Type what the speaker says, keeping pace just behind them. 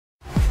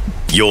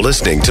You're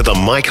listening to the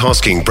Mike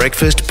Hosking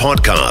Breakfast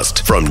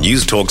Podcast from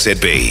News Talk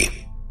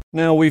ZB.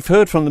 Now, we've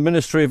heard from the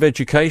Ministry of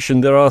Education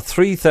there are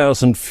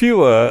 3,000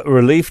 fewer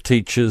relief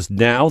teachers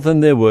now than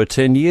there were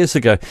 10 years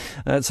ago.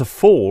 That's a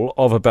fall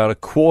of about a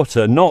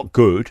quarter. Not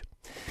good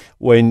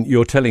when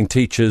you're telling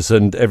teachers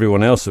and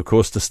everyone else, of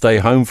course, to stay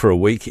home for a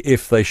week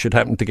if they should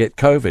happen to get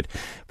COVID.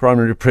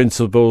 Primary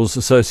Principals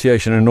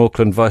Association in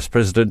Auckland Vice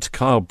President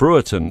Kyle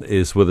Brewerton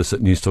is with us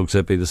at News Talk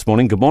ZB this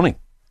morning. Good morning.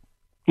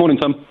 Morning,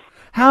 Tom.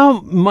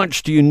 How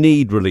much do you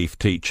need relief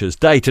teachers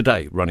day to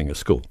day running a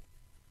school?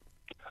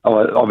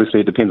 Oh,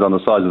 obviously, it depends on the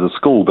size of the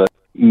school, but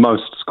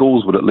most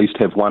schools would at least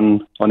have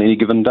one on any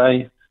given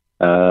day.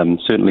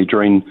 Certainly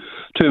during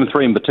term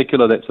 3 in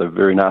particular, that's a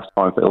very nasty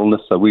time for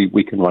illness, so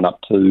we can run up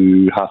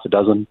to half a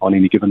dozen on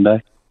any given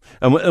day.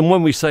 And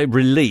when we say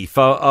relief,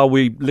 are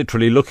we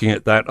literally looking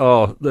at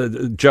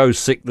that, Joe's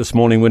sick this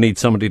morning, we need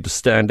somebody to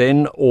stand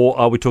in, or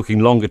are we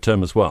talking longer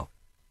term as well?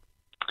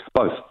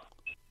 Both.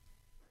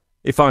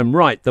 If I'm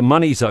right, the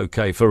money's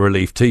okay for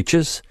relief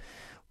teachers.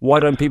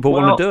 Why don't people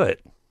want to do it?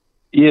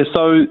 Yeah,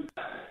 so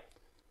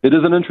it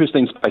is an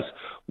interesting space.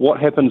 What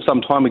happened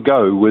some time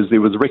ago was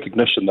there was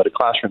recognition that a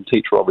classroom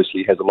teacher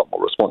obviously has a lot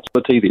more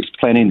responsibility. There's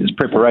planning, there's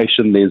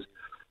preparation, there's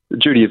the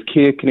duty of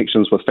care,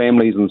 connections with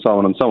families, and so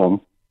on and so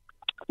on.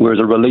 Whereas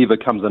a reliever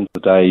comes into the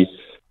day,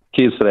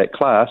 cares for that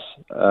class,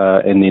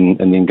 and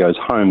then goes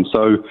home.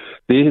 So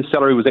their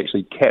salary was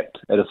actually capped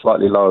at a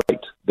slightly lower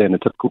rate than a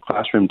typical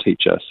classroom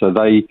teacher. So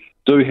they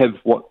do have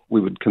what we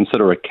would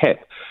consider a cap,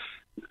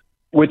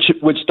 which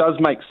does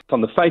make sense on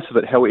the face of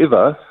it.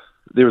 However,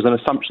 there is an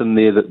assumption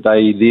there that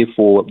they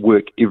therefore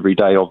work every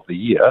day of the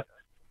year,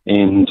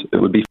 and it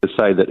would be fair to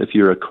say that if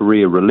you're a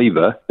career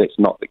reliever, that's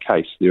not the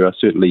case. There are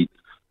certainly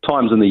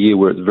times in the year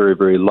where it's very,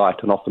 very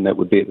light, and often that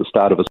would be at the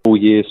start of a school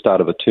year,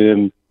 start of a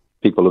term.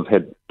 People have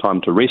had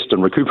time to rest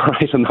and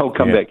recuperate, and they'll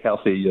come back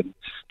healthy, and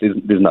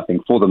there's nothing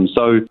for them.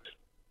 So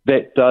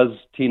that does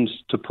tend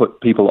to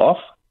put people off.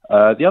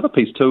 The other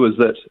piece too is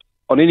that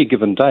on any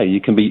given day, you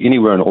can be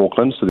anywhere in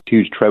Auckland, so there's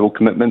huge travel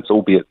commitments,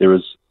 albeit there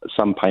is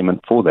some payment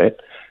for that.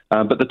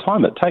 But the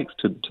time it takes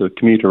to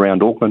commute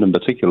around Auckland in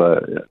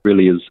particular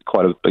really is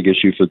quite a big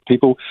issue for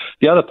people.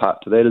 The other part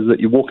to that is that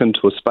you walk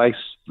into a space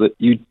that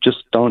you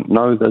just don't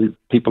know the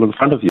people in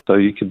front of you, so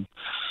you can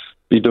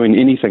be doing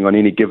anything on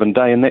any given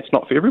day, and that's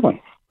not for everyone.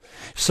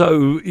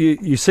 So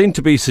you seem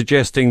to be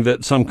suggesting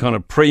that some kind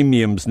of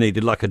premiums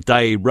needed, like a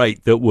day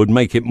rate that would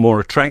make it more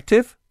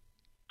attractive?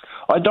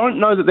 I don't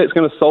know that that's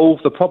going to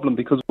solve the problem,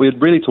 because what we're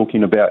really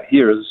talking about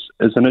here is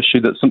an issue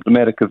that's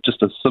symptomatic of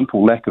just a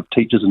simple lack of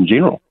teachers in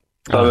general.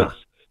 So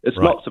it's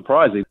right. Not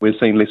surprising we're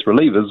seeing less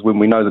relievers when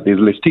we know that there's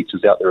less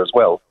teachers out there as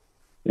well.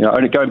 You know,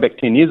 only going back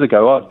 10 years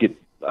ago, I'd get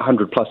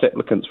 100 plus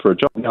applicants for a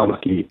job. Now I'm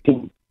lucky to get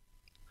 10.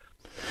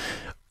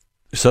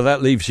 So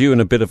that leaves you in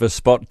a bit of a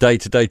spot day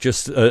to day,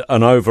 just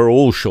an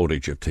overall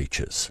shortage of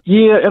teachers.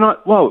 Yeah, and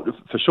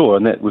for sure,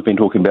 and that we've been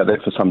talking about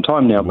that for some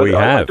time now. But we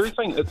have.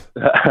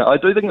 I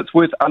do think it's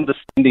worth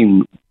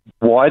understanding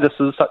why this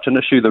is such an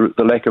issue,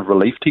 the lack of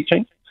relief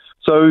teaching.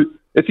 So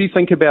if you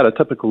think about a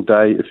typical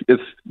day, if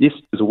Yes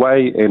is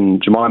away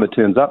and Jemima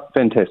turns up,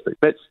 fantastic.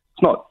 It's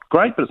not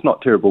great, but it's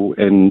not terrible,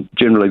 and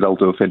generally they'll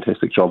do a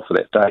fantastic job for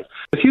that day.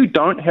 If you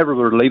don't have a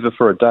reliever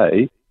for a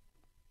day,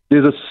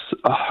 there's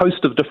a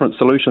host of different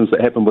solutions that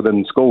happen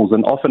within schools,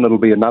 and often it'll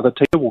be another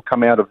teacher will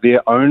come out of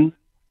their own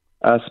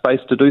space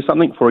to do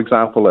something. For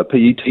example, a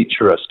PE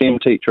teacher, a STEM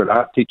teacher, an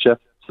art teacher.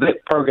 So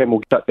that program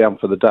will shut down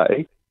for the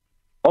day.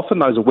 Often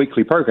those are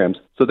weekly programs.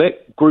 So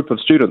that group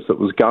of students that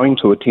was going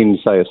to attend,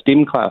 say, a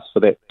STEM class for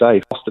that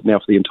day, lost it now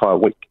for the entire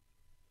week.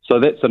 So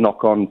that's a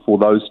knock-on for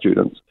those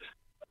students.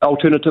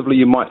 Alternatively,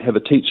 you might have a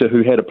teacher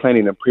who had a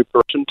planning and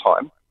preparation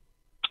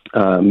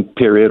time,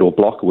 period or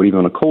block or whatever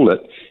you want to call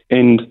it,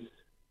 and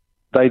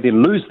they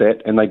then lose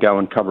that and they go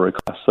and cover a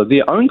class. So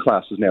their own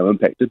class is now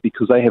impacted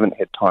because they haven't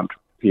had time to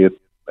prepare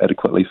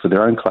adequately for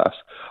their own class.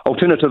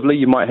 Alternatively,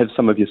 you might have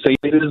some of your senior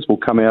leaders will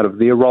come out of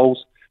their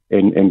roles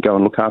and go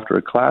and look after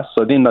a class.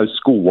 So then those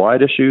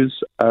school-wide issues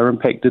are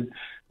impacted.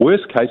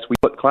 Worst case, we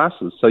split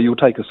classes. So you'll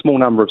take a small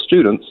number of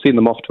students, send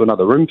them off to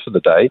another room for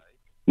the day.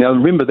 Now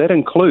remember, that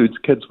includes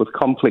kids with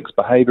complex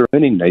behaviour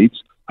and learning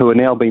needs who are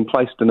now being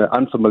placed in an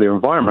unfamiliar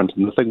environment.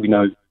 And the thing we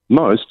know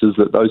most is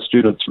that those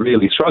students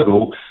really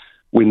struggle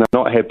when they've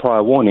not had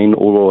prior warning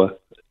or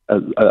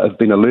have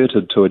been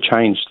alerted to a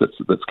change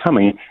that's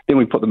coming. Then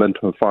we put them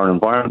into a foreign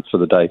environment for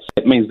the day. So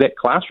that means that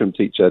classroom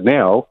teacher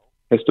now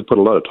has to put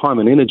a lot of time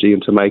and energy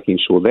into making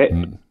sure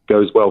that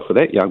goes well for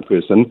that young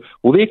person.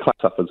 Well, their class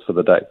suffers for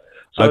the day.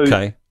 So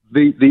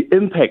the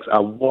impacts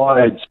are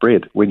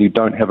widespread when you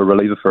don't have a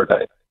reliever for a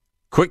day.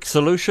 Quick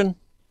solution?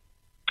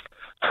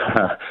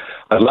 I'd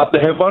love to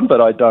have one,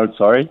 but I don't,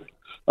 sorry.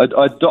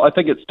 I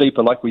think it's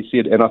deeper, like we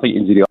said, and I think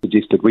NZDI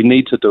suggested we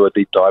need to do a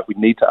deep dive. We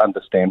need to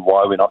understand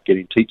why we're not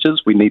getting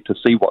teachers. We need to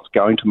see what's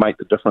going to make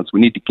the difference.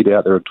 We need to get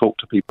out there and talk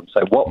to people and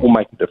say, what will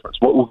make a difference?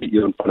 What will get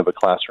you in front of a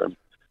classroom?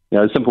 You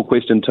know, a simple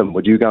question, Tim,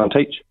 would you go and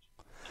teach?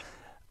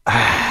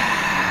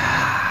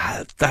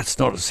 That's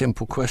not a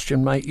simple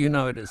question, mate. You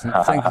know it isn't.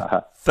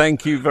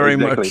 Thank you very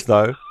much,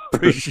 though.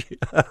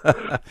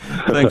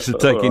 Thanks for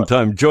taking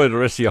time. Enjoy the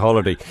rest of your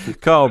holiday.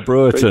 Carl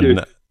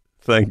Brewerton,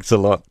 thanks a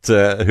lot,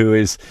 who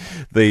is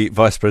the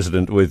Vice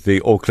President with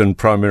the Auckland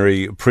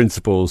Primary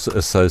Principals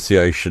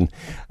Association.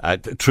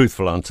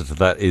 Truthful answer to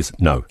that is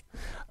no.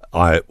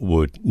 I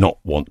would not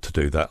want to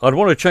do that. I'd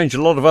want to change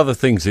a lot of other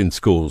things in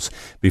schools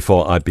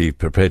before I'd be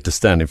prepared to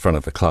stand in front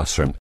of a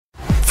classroom.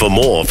 For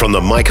more from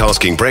the Mike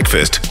Hosking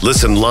Breakfast,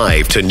 listen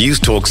live to News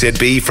Talk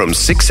ZB from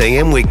 6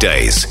 a.m.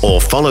 weekdays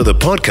or follow the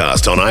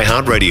podcast on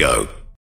iHeartRadio.